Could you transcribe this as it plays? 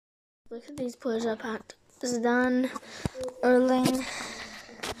Look at these players I packed. Zidane, Erling,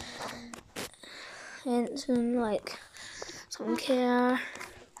 Hansen, like some Kerr,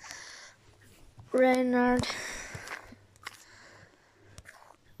 Renard.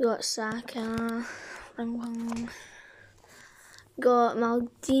 We got Saka, Ringwang. Got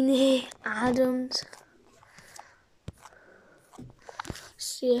Maldini, Adams.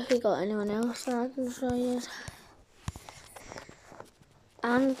 See if we got anyone else that I can show you.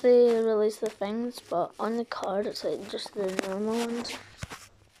 And they released the things, but on the card it's like just the normal ones.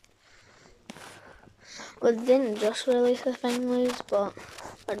 Well, they didn't just release the things, but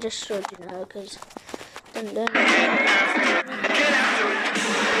I just showed you now because I didn't do it.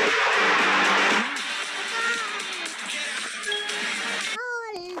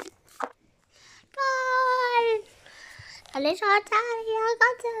 A little tiny, I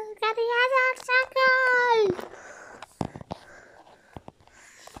got to get the circle.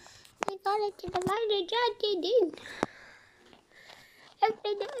 I got it to the mighty judge.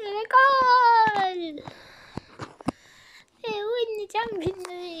 Every goal. They win the Champions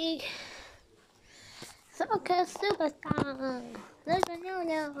League. Soccer superstar. There's a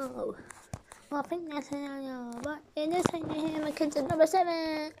no-no. Well, I think that's a no-no, but it is like him. My kid's at number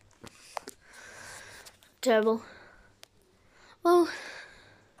 7. Terrible. Well,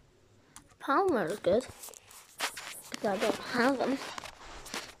 Palmer is good, because I don't have him.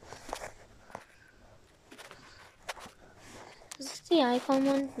 Is this the icon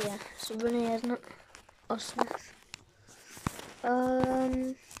one? Yeah, it's Rooney, isn't it? Or Smith.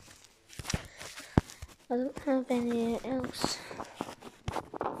 I don't have any else.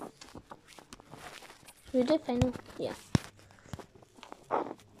 Should we do final? Yeah.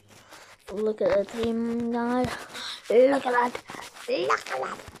 Look at the team guide. Look at that. Look at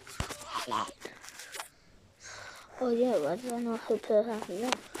that. Oh yeah, I don't know how to have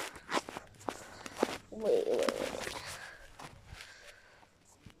that. Wait.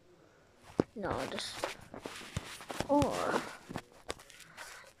 No, just or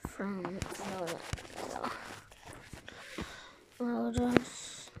from no. I'll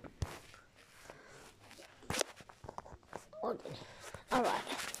just alright.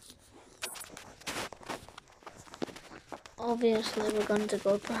 Obviously, we're going to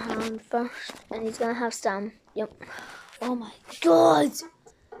go for Haaland first, and he's going to have Sam. Yep. Oh my God!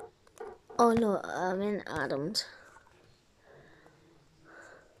 Oh no, I mean Adams.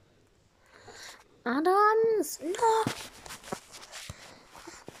 Adams! No!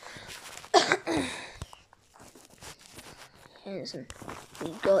 Hanson, we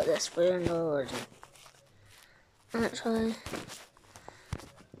got this for no origin. Actually,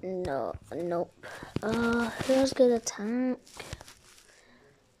 nope. Who's good attack?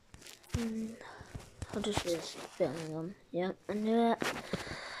 I'll just use Bellingham. Yep, I knew it.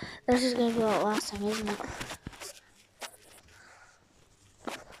 This is gonna be like last time, isn't it?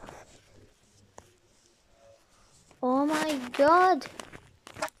 Oh my God!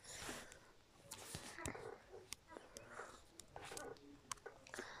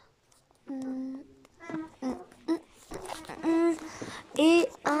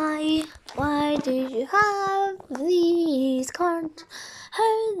 AI, why did you have these cards?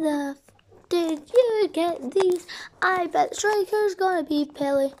 How the did you get these? I bet the striker's gonna be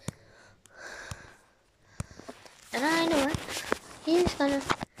Pele. And I know it. He's gonna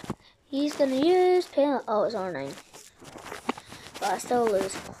use Pele. Oh, it's R9. But I still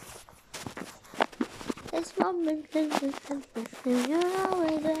lose. This moment, you're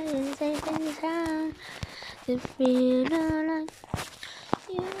always letting say things down. If you don't like,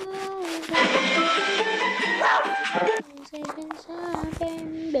 you always say things down.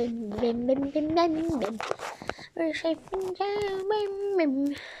 Bim, bim, bim, bim, bim, bim, bim. We're shaping down, bim,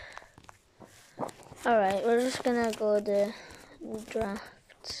 bim. Alright, we're just gonna go to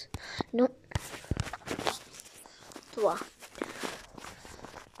drafts. Nope. Draft.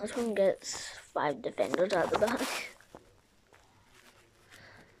 This one gets 5 defenders at the back.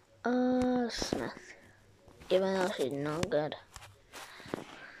 Smith. Even though she's not good.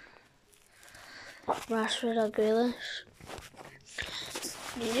 Rashford or Grealish.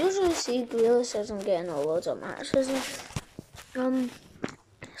 You usually see Grealish isn't getting a loads of matches with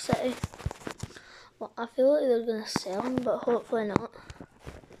City. Well, I feel like they're gonna sell him, but hopefully not.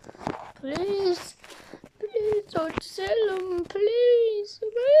 Please don't sell him, please.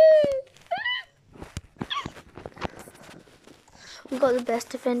 We got the best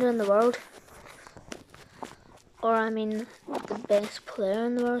defender in the world. Or I mean, the best player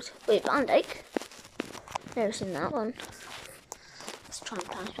in the world. Wait, Van Dijk? Never seen that one. Let's try and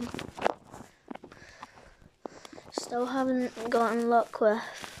pack him. Still haven't gotten luck with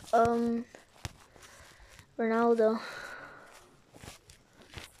Ronaldo.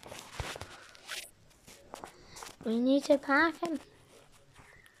 We need to pack him.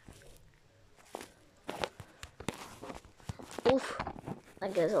 Oof,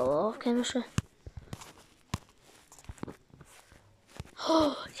 that gives a lot of chemistry.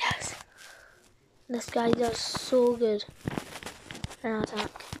 Oh, yes. This guy does so good in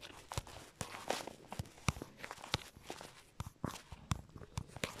attack.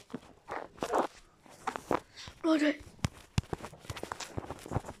 Rodri.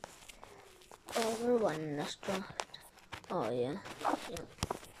 Oh, we're winning this draft. Oh, yeah.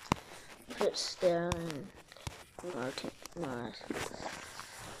 Put Sterling. Mars.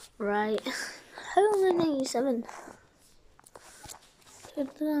 Right. How am I 97? How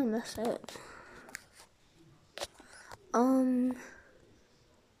did I miss out?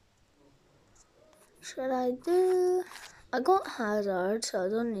 Should I do? I got Hazard, so I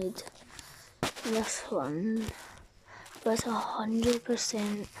don't need this one. But it's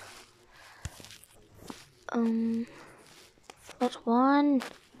 100%. Which one?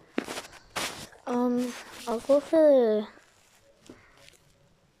 I'll go for the.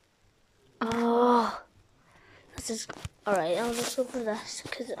 Oh, this is alright. I'll just go for this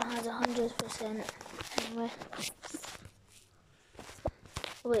because it has 100% anyway.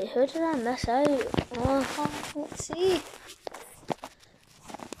 Wait, who did I miss out? Oh, let's see.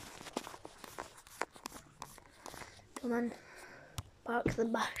 Come on, park the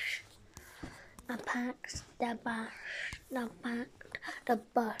bus. I packed the bus. I packed the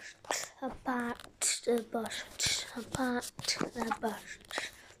bus. I packed the bus. I packed the bus.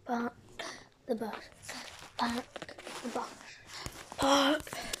 Park the bus. Park the bus.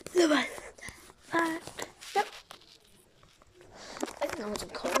 Park the bus. Park. Yep. I think that was a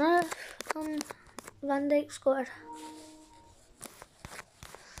corner. Van Dijk scored.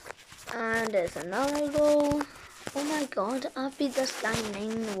 And there's another goal. Oh my god, I beat this guy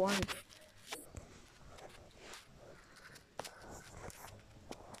 9-1.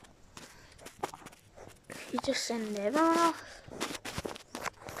 He just sent everyone off.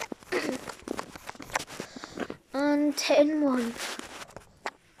 And 10-1.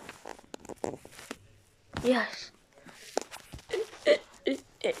 Yes.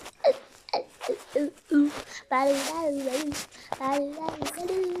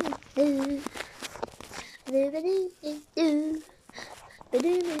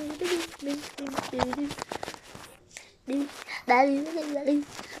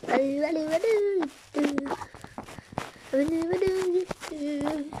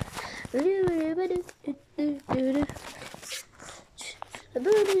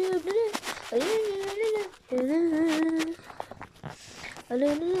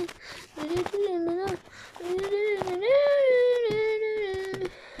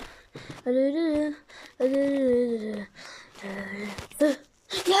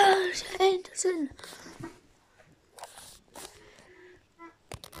 Yes, Henderson.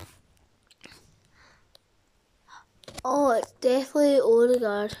 Oh, it's definitely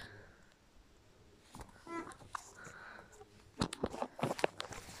Odegaard.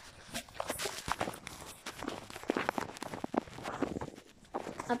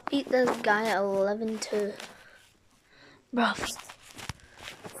 I beat this guy at 11-2. Bruv.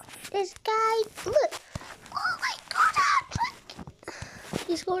 This guy, look. Oh my god, a hat-trick.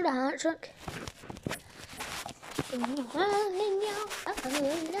 He scored a hat-trick.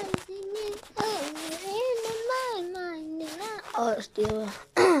 Oh, it's Dila.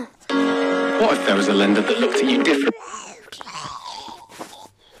 What if there was a lender that looked at you different?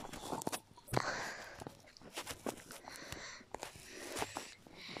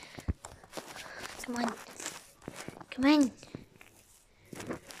 Come on. Come on.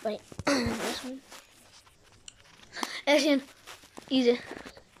 Wait, this one. Asian. Easy.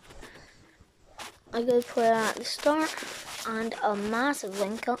 A good player at the start and a massive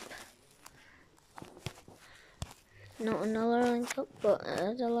link up. Not another link up, but it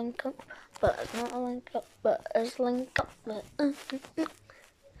is a link up. But it's not a link up, but it's a link up. But,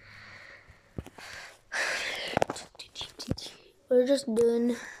 We're just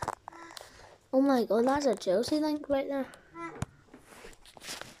doing. Oh my god, that's a Chelsea link right there.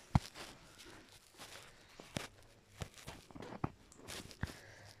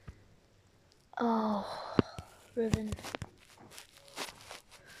 Oh, Ruben.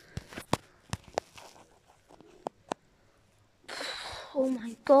 Oh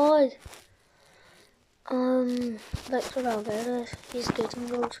my god. Victor Valverde, he's good in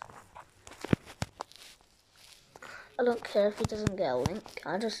goals. I don't care if he doesn't get a link,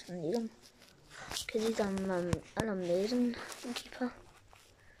 I just need him. Because he's an amazing keeper.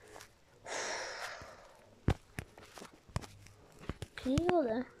 Can you go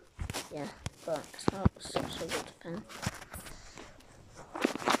there? Yeah, but it's not such a good pin.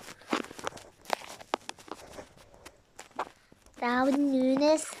 Darwin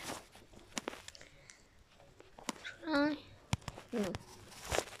Nunes. Try. No.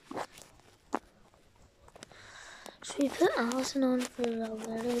 Should we put Allison on for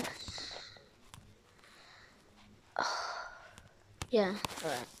Alberto? Oh. Yeah,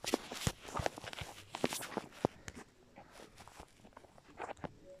 alright.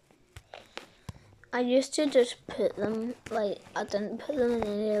 I used to just put them, like, I didn't put them in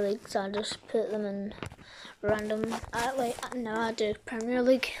any leagues, I just put them in random, now I do Premier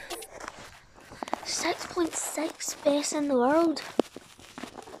League. 6.6 best in the world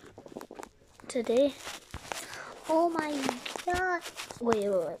today. Oh my god. Wait.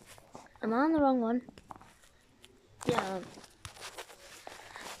 Am I on the wrong one? Yeah.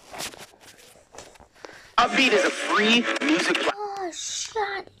 Upbeat is a free music platform. Oh,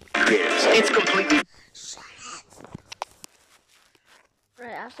 shut. It's completely. Shut it.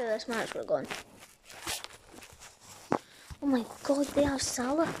 Right, after this match, we're going. Oh my god, they have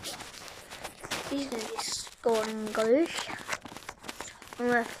Salah. He's going to be scoring goals.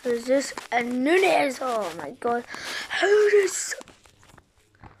 And if there's just a Nunes, oh my god. How does...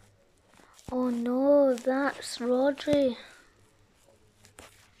 Oh no, that's Rodri.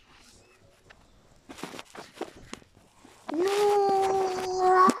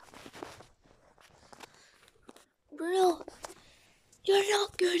 No! Bro, you're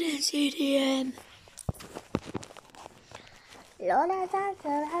not good at CDM. They're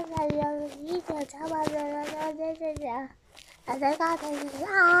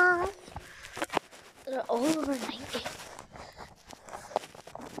all over 90.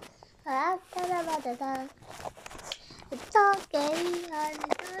 It's okay.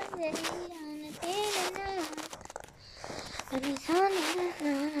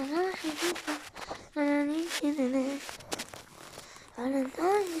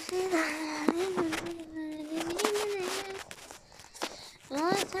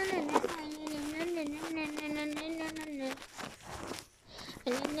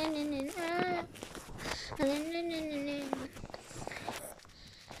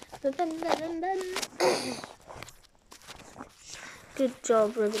 Good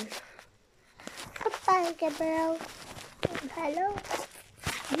job, Ruben. Goodbye, Gabriel. Hello.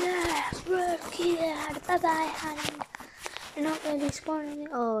 Yes, we're here. Bye-bye, honey. You're not really spawning.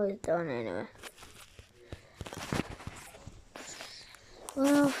 Oh, it's done anyway.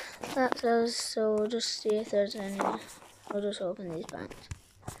 Well, that's us, so we'll just see if there's any. We'll just open these banks.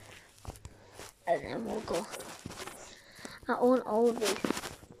 And then we'll go. I own all of these.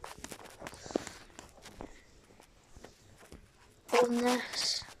 Own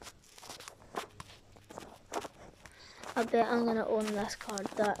this. I bet I'm gonna own this card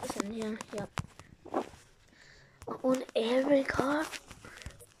that's in here. Yep. I own every card.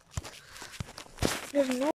 There's no